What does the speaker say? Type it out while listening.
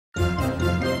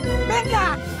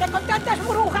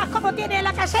como tiene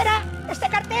la casera, este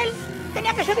cartel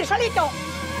tenía que subir solito.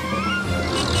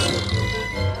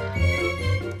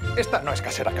 Esta no es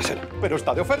casera, pero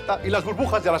está de oferta y las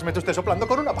burbujas ya las mete usted soplando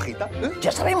con una pajita.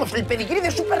 Ya sabemos, el pedigrí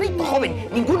de su perrito, joven.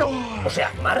 Ninguno. O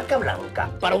sea, marca blanca.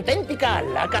 Para auténtica,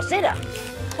 la casera.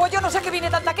 Pues yo no sé qué viene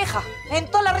tanta queja. En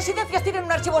todas las residencias tienen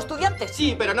un archivo estudiantes.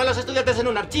 Sí, pero no los estudiantes en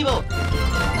un archivo.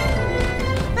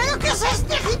 ¿Pero qué es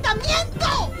este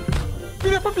agitamiento?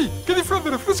 Mira, papi, qué disfraz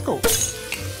de refresco.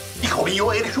 ¡Hijo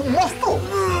mío, eres un monstruo!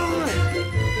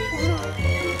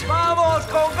 ¡Vamos,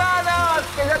 con ganas!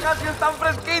 ¡Que ya casi están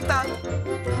fresquitas!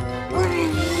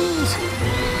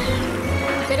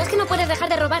 Pero es que no puedes dejar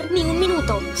de robar ni un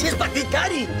minuto. ¡Si es para ti,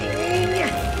 Cari!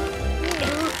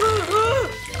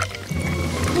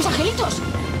 ¡Los angelitos!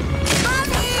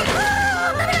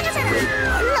 ¡Dame la casera!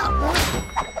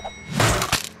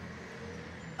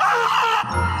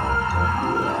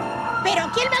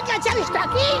 ¿Pero quién me ha enganchado esto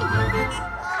aquí?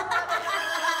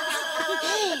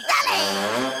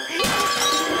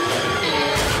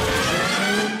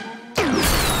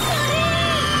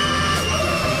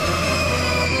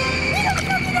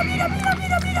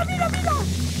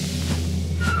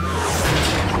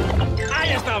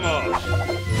 ¡Ahí estamos!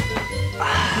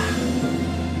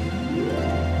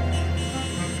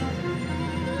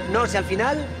 No, si al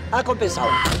final ha compensado.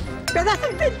 ¡Pedazo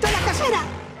de invento la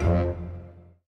casera!